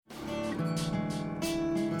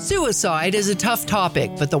Suicide is a tough topic,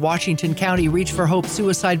 but the Washington County Reach4Hope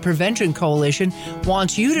Suicide Prevention Coalition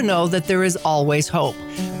wants you to know that there is always hope.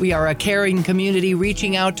 We are a caring community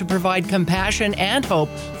reaching out to provide compassion and hope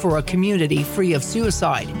for a community free of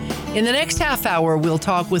suicide. In the next half hour, we'll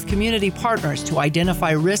talk with community partners to identify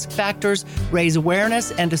risk factors, raise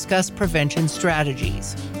awareness, and discuss prevention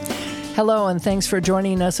strategies. Hello, and thanks for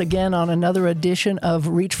joining us again on another edition of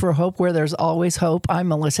Reach4Hope, where there's always hope. I'm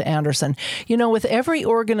Melissa Anderson. You know, with every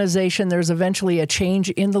organization, there's eventually a change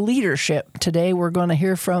in the leadership. Today, we're going to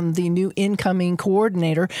hear from the new incoming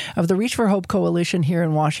coordinator of the Reach4Hope Coalition here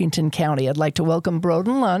in Washington County. I'd like to welcome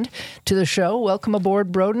Broden Lund to the show. Welcome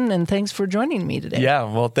aboard, Broden, and thanks for joining me today. Yeah,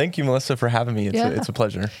 well, thank you, Melissa, for having me. It's a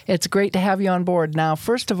pleasure. It's great to have you on board. Now,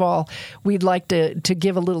 first of all, we'd like to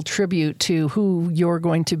give a little tribute to who you're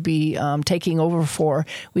going to be taking over for.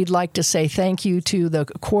 We'd like to say thank you to the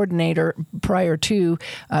coordinator prior to,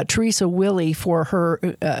 Teresa Willey, for her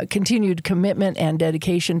continued commitment and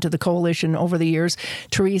dedication to the coalition over the years.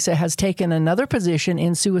 Teresa has taken another position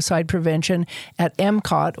in suicide prevention at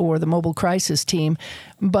MCOT, or the Mobile Crisis Team,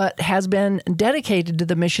 but has been dedicated to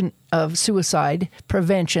the mission of suicide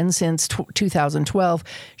prevention since 2012.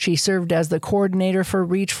 She served as the coordinator for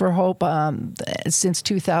Reach4Hope since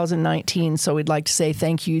 2019, so we'd like to say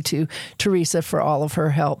thank you to Teresa for all of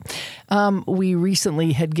her help. We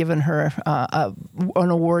recently had given her an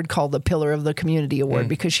award called the Pillar of the Community Award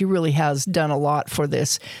because she really has done a lot for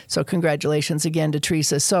this. So congratulations again to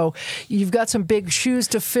Teresa. So you've got some big shoes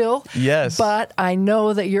to fill. Yes. But I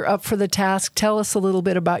know that you're up for the task. Tell us a little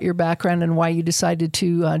bit about your background and why you decided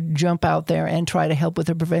to jump out there and try to help with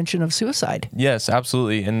the prevention of suicide. Yes,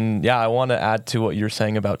 absolutely. And yeah, I want to add to what you're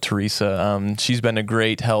saying about Teresa. She's been a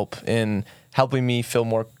great help in helping me feel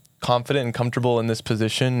more confident and comfortable in this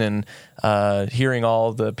position, and hearing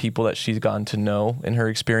all the people that she's gotten to know in her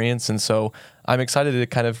experience. And so I'm excited to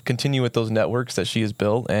kind of continue with those networks that she has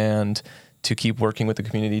built and to keep working with the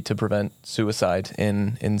community to prevent suicide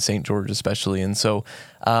in St. George especially. And so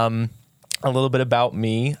a little bit about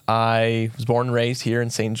me. I was born and raised here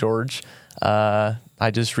in St. George. I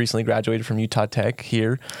just recently graduated from Utah Tech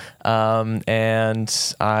here,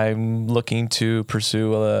 and I'm looking to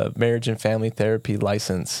pursue a marriage and family therapy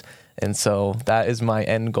license. And so that is my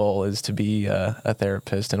end goal, is to be a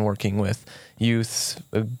therapist and working with youth,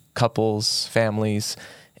 couples, families.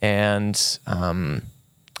 And I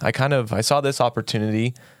saw this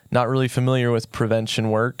opportunity, not really familiar with prevention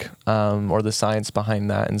work or the science behind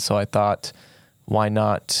that. And so I thought, why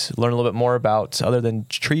not learn a little bit more about, other than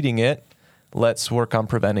treating it, let's work on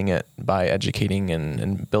preventing it by educating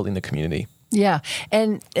and building the community. Yeah,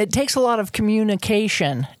 and it takes a lot of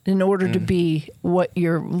communication in order to be what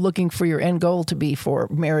you're looking for your end goal to be for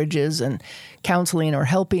marriages and counseling or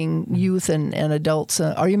helping youth and adults.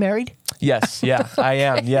 Are you married? Yes, yeah, I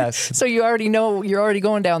am, yes. So you already know, you're already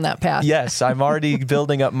going down that path. Yes, I'm already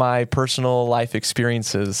building up my personal life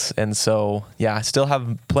experiences. And so, yeah, I still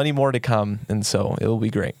have plenty more to come. And so it will be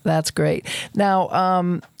great. That's great.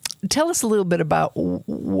 Now, tell us a little bit about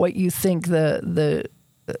what you think the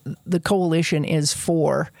coalition is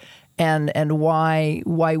for, and why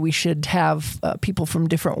we should have people from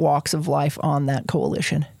different walks of life on that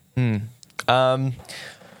coalition.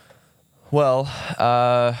 Well,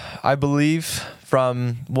 I believe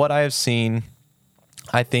from what I have seen,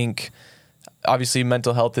 I think obviously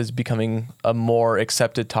mental health is becoming a more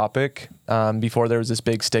accepted topic. Before there was this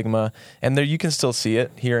big stigma, and there you can still see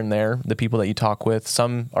it here and there. The people that you talk with,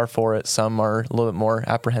 some are for it, some are a little bit more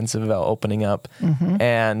apprehensive about opening up.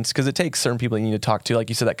 And because it takes certain people you need to talk to, like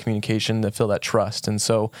you said, that communication, to feel that trust. And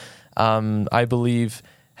so I believe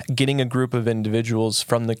getting a group of individuals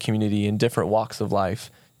from the community in different walks of life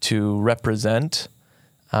to represent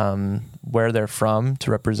where they're from,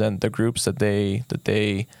 to represent the groups that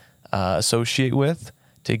they associate with,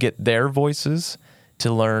 to get their voices,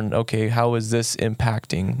 to learn, okay, how is this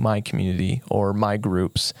impacting my community or my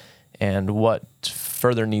groups, and what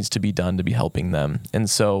further needs to be done to be helping them. And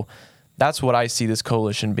so that's what I see this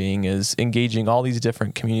coalition being, is engaging all these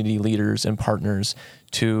different community leaders and partners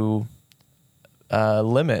to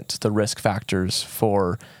limit the risk factors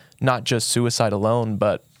for not just suicide alone,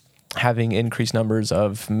 but having increased numbers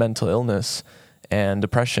of mental illness and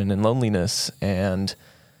depression and loneliness, and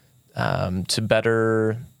to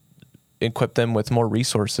better equip them with more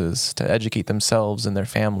resources to educate themselves and their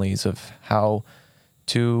families of how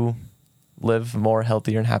to live more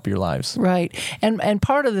healthier and happier lives. Right. And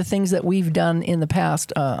part of the things that we've done in the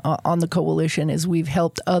past on the coalition is we've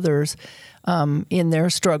helped others in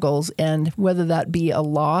their struggles, and whether that be a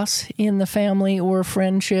loss in the family or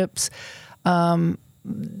friendships,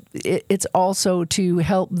 it's also to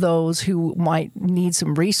help those who might need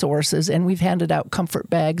some resources. And we've handed out comfort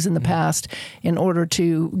bags in the past in order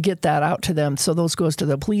to get that out to them. So those goes to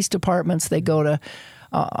the police departments. They go to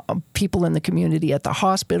people in the community at the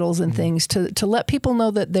hospitals and things to let people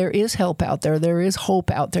know that there is help out there. There is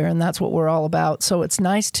hope out there, and that's what we're all about. So it's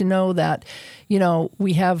nice to know that,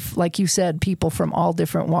 we have, like you said, people from all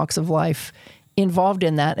different walks of life involved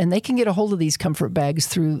in that, and they can get a hold of these comfort bags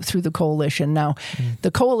through the coalition. Now,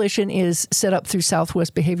 the coalition is set up through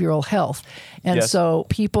Southwest Behavioral Health, and so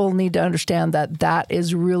people need to understand that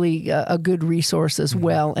is really a good resource as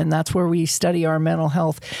well, and that's where we study our mental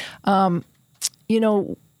health.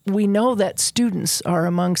 We know that students are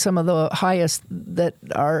among some of the highest that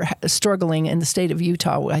are struggling in the state of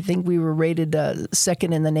Utah. I think we were rated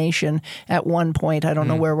second in the nation at one point. I don't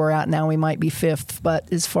know where we're at now. We might be fifth.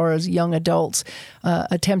 But as far as young adults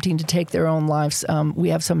attempting to take their own lives, we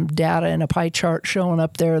have some data in a pie chart showing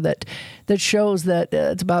up there that shows that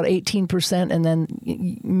it's about 18%, and then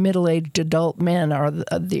middle-aged adult men are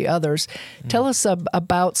the others. Tell us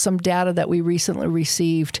about some data that we recently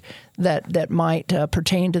received that might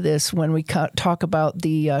pertain to this when we talk about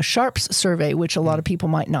the SHARPS survey, which a lot of people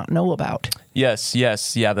might not know about. Yes.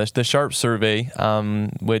 Yeah, the SHARPS survey,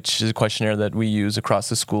 which is a questionnaire that we use across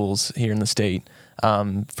the schools here in the state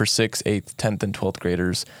for 6th, 8th, 10th, and 12th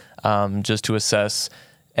graders, just to assess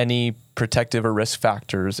any protective or risk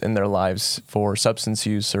factors in their lives for substance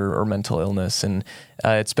use or mental illness. And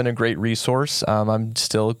it's been a great resource. I'm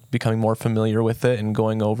still becoming more familiar with it and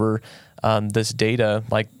going over this data,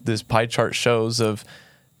 like this pie chart shows, of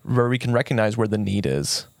where we can recognize where the need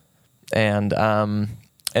is. And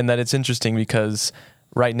that it's interesting because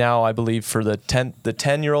right now, I believe for the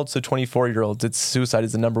 10-year-olds to 24-year-olds, suicide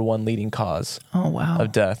is the number one leading cause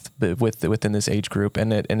of death within this age group.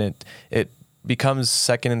 And it becomes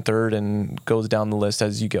second and third and goes down the list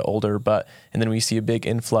as you get older. And then we see a big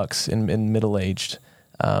influx in middle-aged,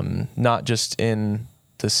 not just in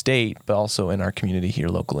the state, but also in our community here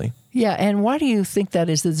locally. Yeah, and why do you think that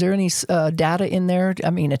is? Is there any data in there? I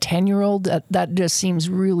mean, a 10-year-old, that just seems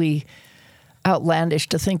really outlandish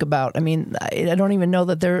to think about. I mean, I don't even know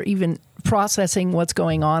that they're even processing what's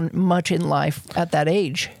going on much in life at that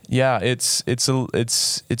age. Yeah, it's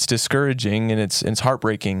discouraging, and it's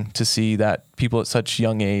heartbreaking to see that people at such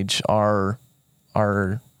young age are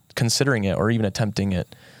considering it or even attempting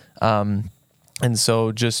it. And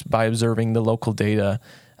so just by observing the local data,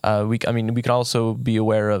 we can also be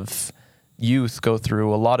aware of youth go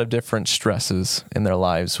through a lot of different stresses in their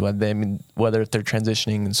lives, whether they're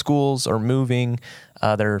transitioning in schools or moving,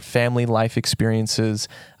 their family life experiences.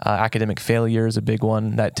 Academic failure is a big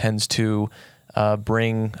one that tends to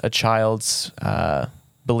bring a child's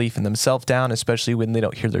belief in themselves down, especially when they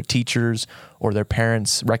don't hear their teachers or their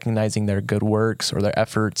parents recognizing their good works or their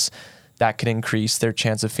efforts. That can increase their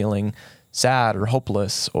chance of feeling sad or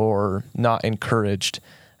hopeless or not encouraged.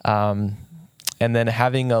 And then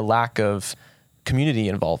having a lack of community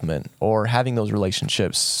involvement or having those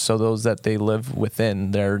relationships. So those that they live within,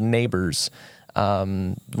 their neighbors,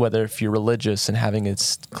 whether if you're religious and having a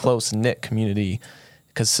close knit community,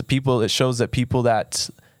 because it shows that people that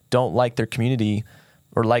don't like their community,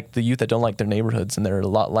 or like the youth that don't like their neighborhoods, and they're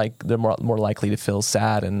more likely to feel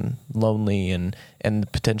sad and lonely and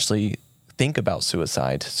potentially think about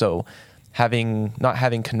suicide. So not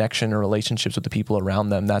having connection or relationships with the people around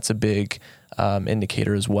them, that's a big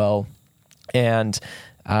indicator as well. And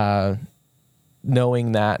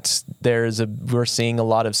knowing that we're seeing a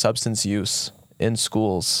lot of substance use in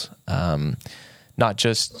schools, not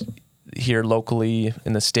just here locally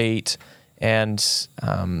in the state, and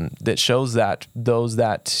that shows that those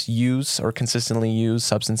that use or consistently use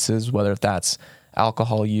substances, whether that's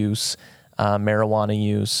alcohol use, marijuana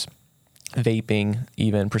use, vaping,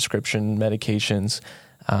 even prescription medications,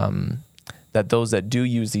 that those that do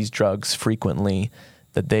use these drugs frequently,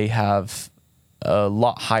 that they have a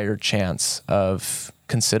lot higher chance of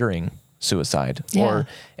considering suicide. Yeah.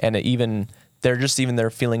 Even their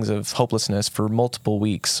feelings of hopelessness for multiple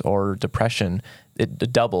weeks or depression,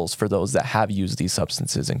 it doubles for those that have used these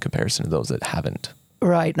substances in comparison to those that haven't.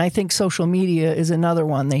 Right, and I think social media is another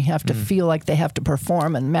one. They have to feel like they have to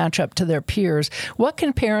perform and match up to their peers. What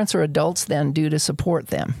can parents or adults then do to support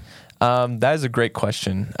them? That is a great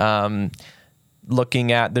question.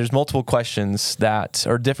 There's multiple questions that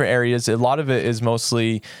are different areas. A lot of it is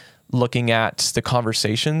mostly looking at the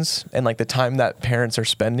conversations and like the time that parents are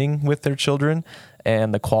spending with their children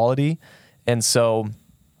and the quality. And so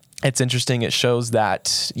it's interesting. It shows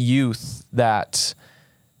that youth that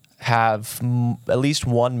have at least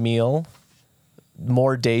one meal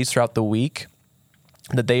more days throughout the week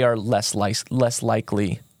that they are less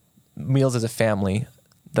likely, meals as a family,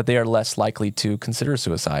 that they are less likely to consider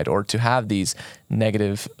suicide or to have these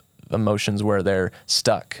negative emotions where they're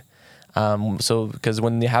stuck. So because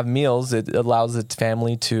when they have meals, it allows the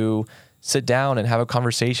family to sit down and have a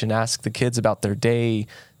conversation, ask the kids about their day,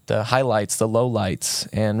 the highlights, the lowlights,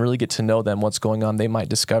 and really get to know them, what's going on. They might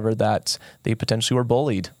discover that they potentially were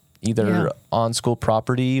bullied, either on school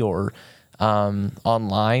property or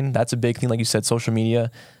online. That's a big thing, like you said, social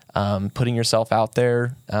media, putting yourself out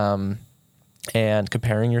there and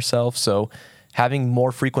comparing yourself. So having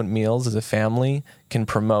more frequent meals as a family can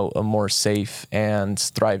promote a more safe and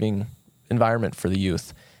thriving environment for the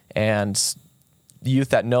youth. And the youth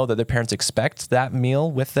that know that their parents expect that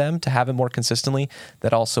meal with them to have it more consistently,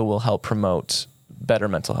 that also will help promote better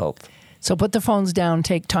mental health. So put the phones down,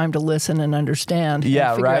 take time to listen and understand, and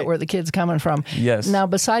figure out where the kid's coming from. Yes. Now,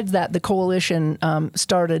 besides that, the coalition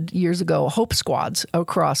started years ago Hope Squads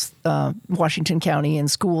across Washington County in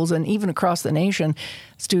schools and even across the nation.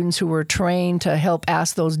 Students who were trained to help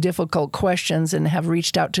ask those difficult questions and have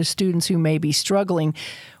reached out to students who may be struggling.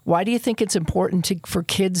 Why do you think it's important for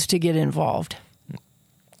kids to get involved?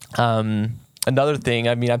 Another thing,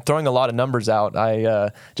 I mean, I'm throwing a lot of numbers out.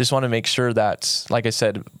 I just want to make sure that, like I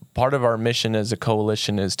said, part of our mission as a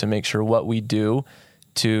coalition is to make sure what we do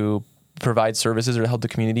to provide services or help the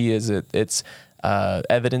community is it's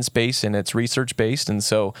evidence-based and it's research-based. And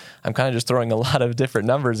so I'm kind of just throwing a lot of different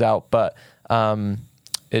numbers out, but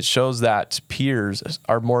it shows that peers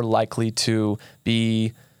are more likely to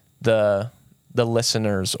be the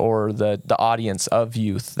listeners or the audience of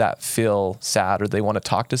youth that feel sad or they want to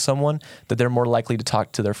talk to someone, that they're more likely to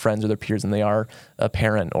talk to their friends or their peers than they are a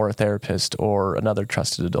parent or a therapist or another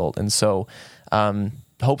trusted adult. And so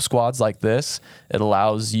Hope Squads like this, it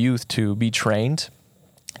allows youth to be trained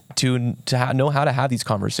to know how to have these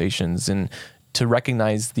conversations and to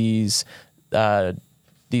recognize these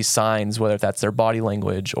signs, whether that's their body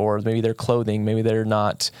language or maybe their clothing, maybe they're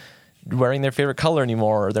not wearing their favorite color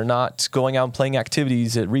anymore, or they're not going out and playing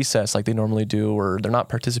activities at recess like they normally do, or they're not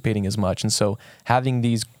participating as much. And so having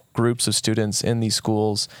these groups of students in these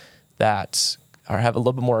schools that have a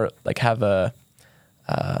little bit more, like they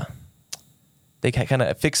kind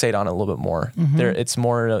of fixate on it a little bit more. Mm-hmm. It's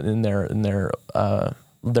more in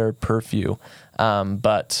their purview.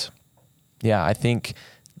 But yeah, I think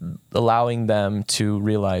allowing them to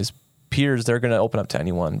realize peers, they're going to open up to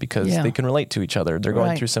anyone because they can relate to each other. They're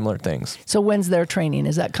going through similar things. So when's their training?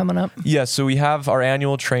 Is that coming up? Yeah, so we have our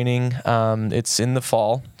annual training. It's in the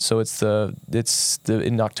fall, so it's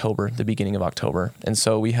in October, the beginning of October. And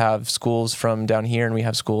so we have schools from down here and we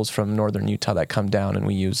have schools from northern Utah that come down, and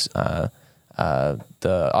we use the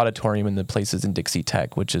auditorium and the places in Dixie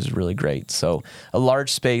Tech, which is really great. So a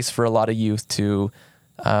large space for a lot of youth to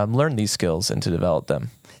learn these skills and to develop them.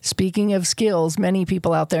 Speaking of skills, many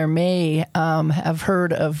people out there may have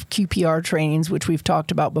heard of QPR trainings, which we've talked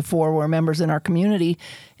about before, where members in our community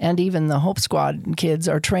and even the Hope Squad kids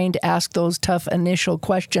are trained to ask those tough initial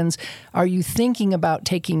questions. Are you thinking about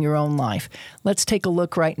taking your own life? Let's take a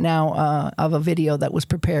look right now of a video that was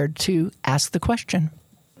prepared to ask the question.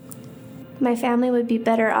 My family would be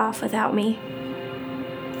better off without me.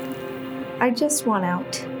 I just want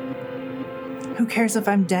out. Who cares if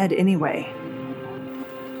I'm dead anyway?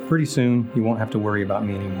 Pretty soon, you won't have to worry about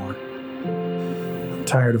me anymore. I'm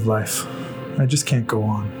tired of life. I just can't go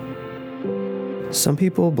on. Some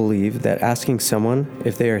people believe that asking someone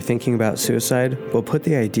if they are thinking about suicide will put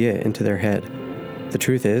the idea into their head. The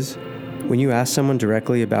truth is, when you ask someone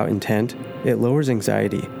directly about intent, it lowers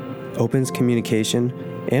anxiety, opens communication,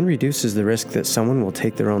 and reduces the risk that someone will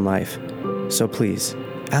take their own life. So please,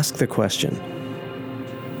 ask the question.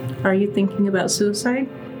 Are you thinking about suicide?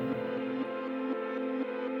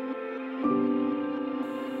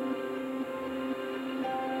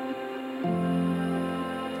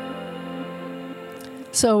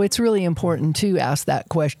 So it's really important to ask that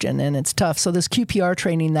question, and it's tough. So this QPR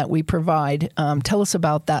training that we provide, tell us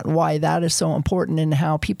about that, why that is so important, and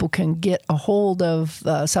how people can get a hold of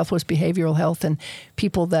Southwest Behavioral Health and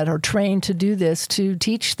people that are trained to do this to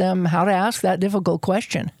teach them how to ask that difficult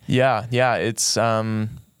question. Yeah, it's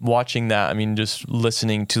watching that. I mean, just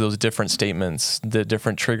listening to those different statements, the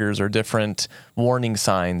different triggers or different warning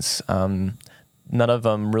signs. None of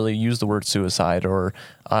them really use the word suicide or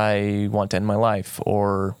I want to end my life,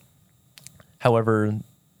 or however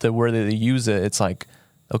the word that they use it, it's like,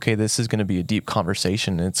 okay, this is going to be a deep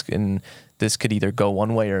conversation. And this could either go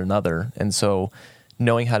one way or another. And so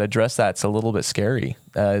knowing how to address that's a little bit scary.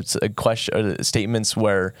 It's a question, statements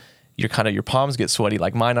where your palms get sweaty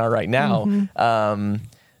like mine are right now. Mm-hmm.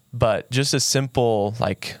 But just a simple,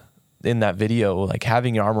 like, in that video, like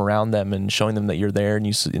having your arm around them and showing them that you're there,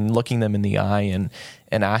 and looking them in the eye and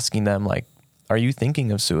asking them, like, are you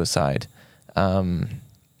thinking of suicide? And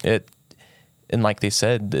like they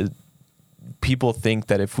said, people think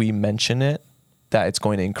that if we mention it, that it's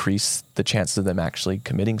going to increase the chances of them actually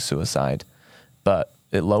committing suicide, but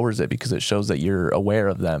it lowers it because it shows that you're aware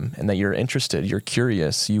of them and that you're interested, you're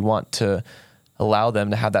curious, you want to allow them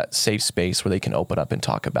to have that safe space where they can open up and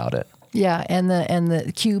talk about it. Yeah, and the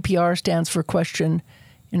QPR stands for question,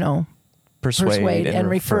 persuade and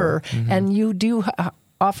refer. Mm-hmm. And you do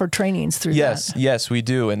offer trainings through that. Yes, we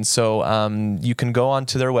do. And so you can go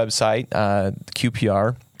onto their website,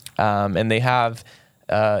 QPR, and they have,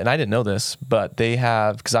 and I didn't know this, but they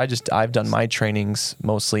have, because I've done my trainings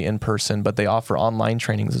mostly in person, but they offer online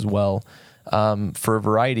trainings as well for a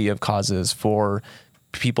variety of causes, for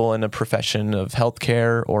people in a profession of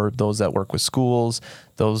healthcare or those that work with schools,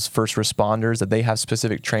 those first responders, that they have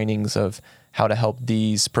specific trainings of how to help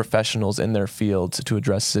these professionals in their field to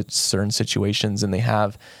address certain situations. And they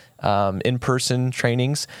have in-person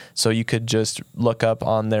trainings. So you could just look up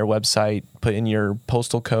on their website, put in your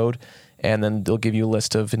postal code, and then they'll give you a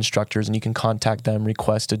list of instructors and you can contact them,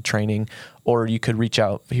 requested training, or you could reach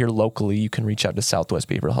out here locally. You can reach out to Southwest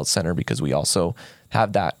Behavioral Health Center because we also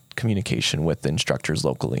have that communication with the instructors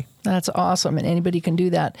locally. That's awesome. And anybody can do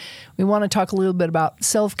that. We want to talk a little bit about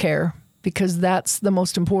self-care because that's the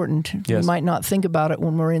most important. Yes. We might not think about it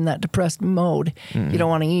when we're in that depressed mode. Mm-hmm. You don't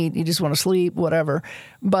want to eat, you just want to sleep, whatever.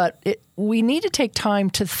 But we need to take time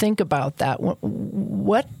to think about that.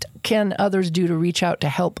 What can others do to reach out to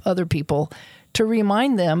help other people, to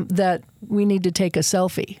remind them that we need to take a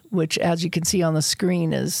selfie, which, as you can see on the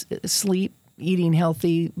screen, is sleep, eating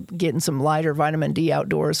healthy, getting some lighter vitamin D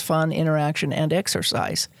outdoors, fun, interaction, and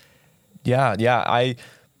exercise. Yeah.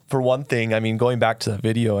 For one thing, I mean, going back to the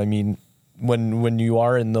video, I mean, when you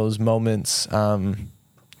are in those moments,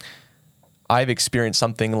 I've experienced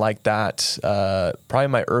something like that, probably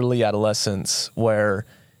in my early adolescence, where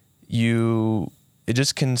it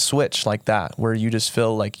just can switch like that, where you just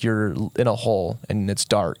feel like you're in a hole and it's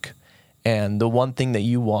dark. And the one thing that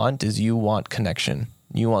you want is connection.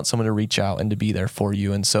 You want someone to reach out and to be there for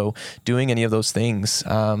you. And so doing any of those things,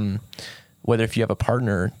 whether if you have a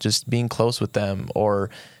partner, just being close with them, or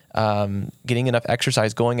getting enough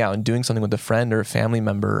exercise, going out and doing something with a friend or a family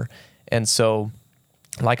member. And so,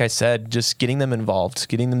 like I said, just getting them involved,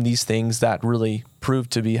 getting them these things that really prove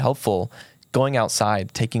to be helpful, going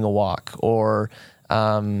outside, taking a walk, or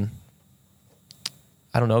going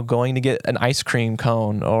to get an ice cream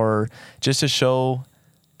cone, or just to show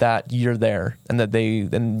that you're there and that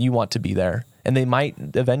you want to be there. And they might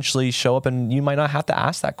eventually show up and you might not have to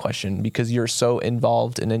ask that question because you're so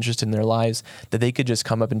involved and interested in their lives that they could just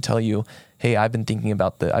come up and tell you, hey, I've been thinking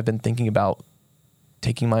about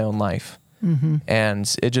taking my own life. Mm-hmm.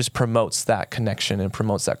 And it just promotes that connection and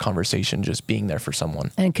promotes that conversation, just being there for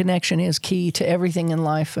someone. And connection is key to everything in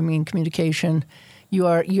life. I mean, communication, you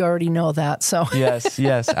already know that. So yes,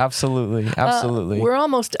 absolutely. We're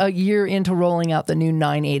almost a year into rolling out the new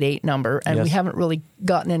 988 number, and we haven't really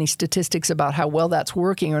gotten any statistics about how well that's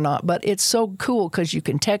working or not. But it's so cool because you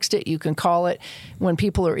can text it, you can call it when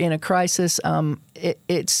people are in a crisis.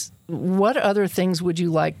 What other things would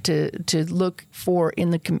you like to look for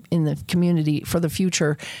in the community for the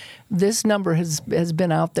future? This number has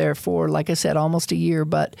been out there for, like I said, almost a year,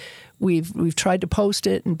 but we've tried to post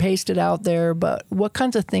it and paste it out there. But what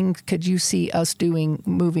kinds of things could you see us doing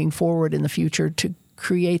moving forward in the future to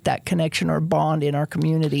create that connection or bond in our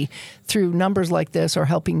community through numbers like this, or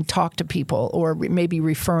helping talk to people, or maybe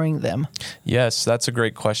referring them? Yes, that's a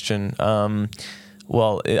great question.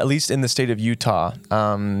 Well, at least in the state of Utah,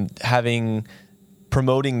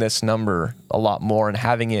 promoting this number a lot more and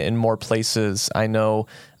having it in more places. I know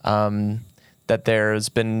that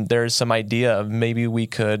there's some idea of maybe we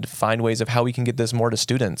could find ways of how we can get this more to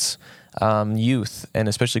students, youth, and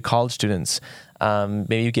especially college students.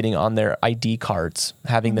 Maybe getting on their ID cards,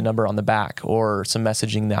 having the number on the back, or some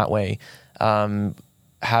messaging that way.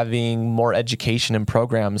 Having more education and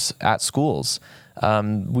programs at schools.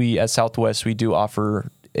 We at Southwest, we do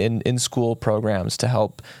offer in-school programs to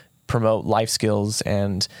help promote life skills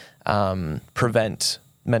and prevent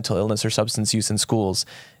mental illness or substance use in schools,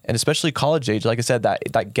 and especially college age. Like I said,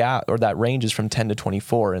 that gap or that range is from 10 to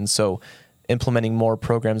 24, and so implementing more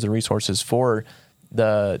programs and resources for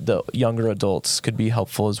the younger adults could be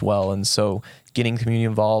helpful as well. And so getting community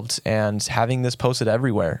involved and having this posted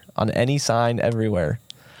everywhere, on any sign, everywhere.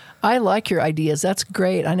 I like your ideas. That's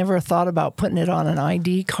great. I never thought about putting it on an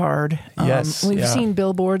ID card. Yes, We've yeah. seen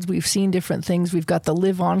billboards. We've seen different things. We've got the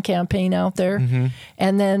Live On campaign out there. Mm-hmm.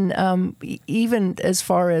 And then even as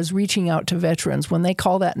far as reaching out to veterans, when they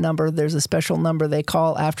call that number, there's a special number they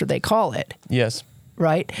call after they call it. Yes.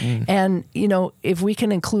 Right? And, if we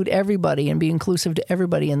can include everybody and be inclusive to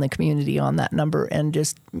everybody in the community on that number and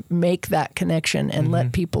just make that connection and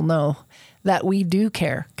let people know that we do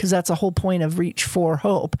care, because that's the whole point of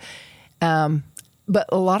Reach4Hope. But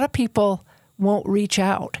a lot of people won't reach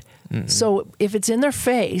out. So if it's in their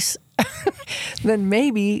face, then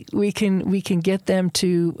maybe we can get them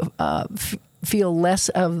to feel less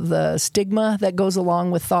of the stigma that goes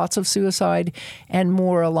along with thoughts of suicide and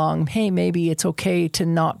more along, hey, maybe it's okay to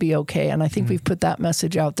not be okay. And I think we've put that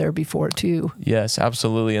message out there before too. Yes,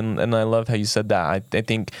 absolutely. And I love how you said that. I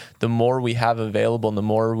think the more we have available and the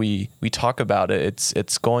more we talk about it,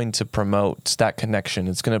 it's going to promote that connection.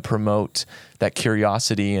 It's going to promote that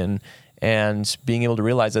curiosity and being able to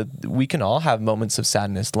realize that we can all have moments of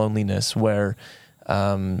sadness, loneliness, where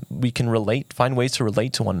we can find ways to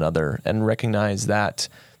relate to one another and recognize that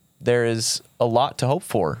there is a lot to hope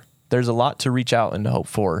for. There's a lot to reach out and to hope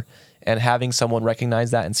for. And having someone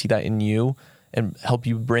recognize that and see that in you and help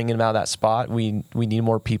you bring them out of that spot, we need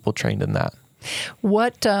more people trained in that.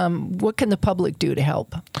 What can the public do to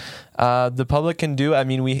help? The public can do.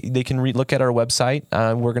 They can look at our website.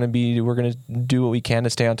 We're gonna do what we can to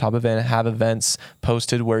stay on top of it and have events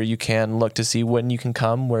posted where you can look to see when you can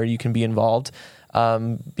come, where you can be involved.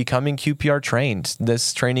 Becoming QPR trained.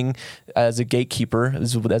 This training as a gatekeeper,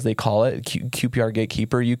 as they call it, QPR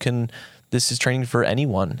gatekeeper. This is training for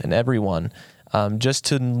anyone and everyone, just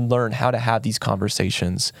to learn how to have these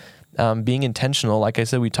conversations. Being intentional, like I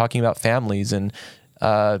said, we're talking about families and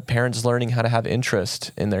parents learning how to have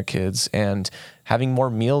interest in their kids and having more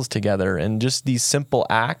meals together, and just these simple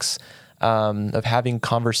acts of having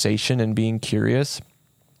conversation and being curious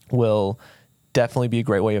will definitely be a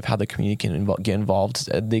great way of how the community can get involved.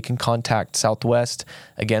 They can contact Southwest,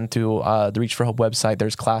 again, through the Reach4Hope website.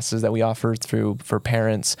 There's classes that we offer for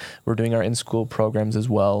parents. We're doing our in-school programs as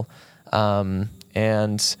well.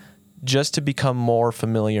 And just to become more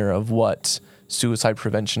familiar of what suicide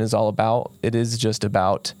prevention is all about, it is just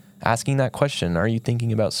about asking that question, are you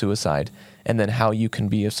thinking about suicide? And then how you can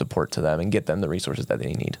be of support to them and get them the resources that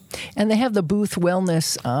they need. And they have the Booth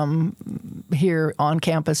Wellness here on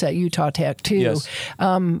campus at Utah Tech too. Yes.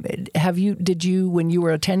 Did you, when you were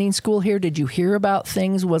attending school here, did you hear about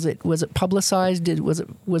things? Was it publicized?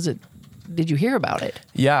 Did you hear about it?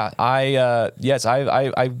 Yeah,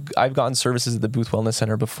 I've gotten services at the Booth Wellness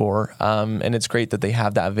Center before, and it's great that they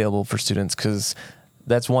have that available for students, because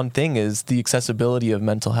that's one thing, is the accessibility of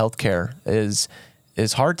mental health care is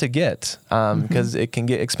hard to get, because it can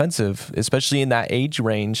get expensive, especially in that age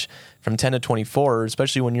range from 10 to 24,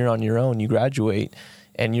 especially when you're on your own, you graduate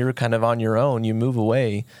and you're kind of on your own, you move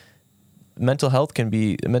away. Mental health care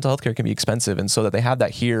can be expensive, and so that they have that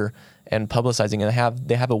here and publicizing, and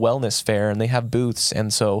they have a wellness fair and they have booths,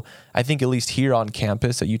 and so I think at least here on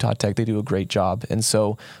campus at Utah Tech they do a great job, and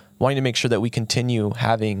so wanting to make sure that we continue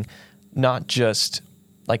having not just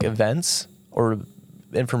like events or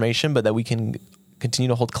information, but that we can continue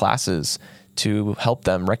to hold classes to help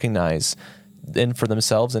them recognize, and for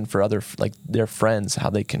themselves and for other, like their friends,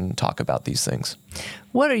 how they can talk about these things.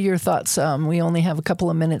 What are your thoughts? We only have a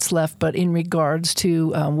couple of minutes left, but in regards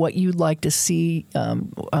to what you'd like to see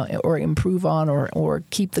or improve on, or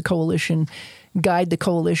keep the coalition, guide the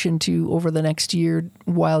coalition to over the next year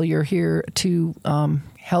while you're here to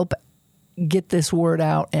help get this word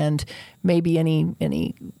out, and maybe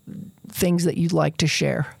any things that you'd like to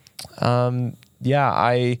share? I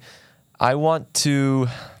want to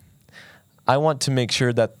make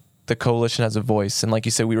sure that the coalition has a voice. And like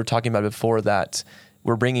you said, we were talking about before, that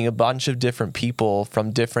we're bringing a bunch of different people from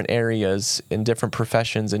different areas in different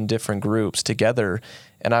professions and different groups together.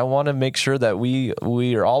 And I want to make sure that we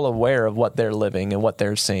are all aware of what they're living and what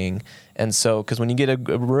they're seeing. And so, because when you get a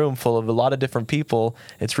room full of a lot of different people,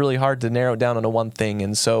 it's really hard to narrow it down onto one thing.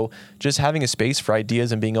 And so just having a space for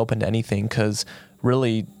ideas and being open to anything, because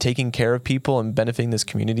really taking care of people and benefiting this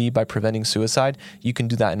community by preventing suicide, you can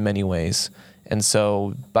do that in many ways. And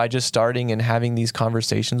so by just starting and having these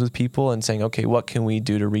conversations with people and saying, okay, what can we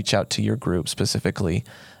do to reach out to your group specifically?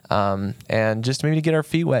 And just maybe to get our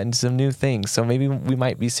feet wet into some new things. So maybe we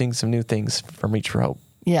might be seeing some new things from Reach4Hope.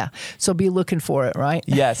 Yeah. So be looking for it, right?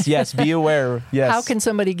 Yes. Be aware. Yes. How can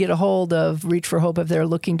somebody get a hold of Reach4Hope if they're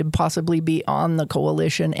looking to possibly be on the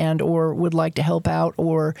coalition and or would like to help out,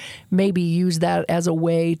 or maybe use that as a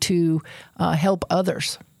way to help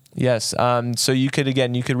others? Yes. So you could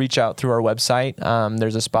reach out through our website.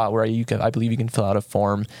 There's a spot where I believe you can fill out a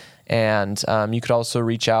form, and you could also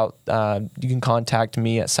reach out. You can contact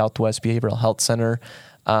me at Southwest Behavioral Health Center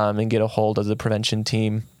and get a hold of the prevention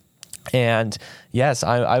team. And yes,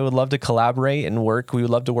 I would love to collaborate and work. We would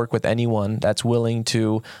love to work with anyone that's willing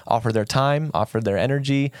to offer their time, offer their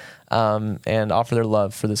energy, and offer their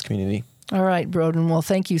love for this community. All right, Broden. Well,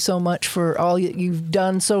 thank you so much for all you've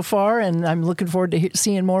done so far, and I'm looking forward to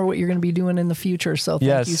seeing more what you're going to be doing in the future. So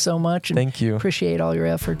thank you so much. And thank you. Appreciate all your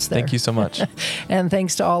efforts there. Thank you so much. And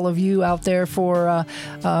thanks to all of you out there for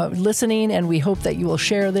listening, and we hope that you will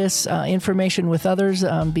share this information with others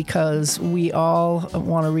because we all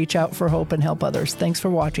want to reach out for hope and help others. Thanks for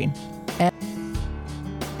watching.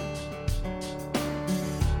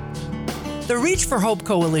 The Reach for Hope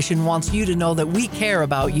Coalition wants you to know that we care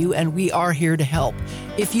about you and we are here to help.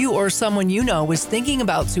 If you or someone you know is thinking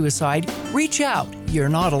about suicide, reach out. You're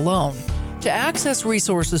not alone. To access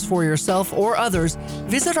resources for yourself or others,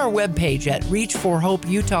 visit our webpage at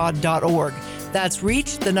reach4hopeutah.org. That's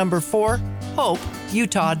reach, the number 4,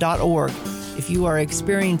 hopeutah.org. If you are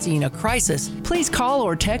experiencing a crisis, please call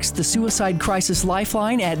or text the Suicide Crisis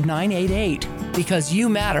Lifeline at 988 because you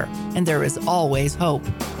matter and there is always hope.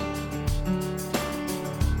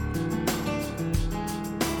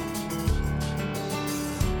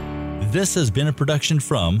 This has been a production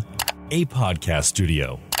from a podcast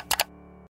studio.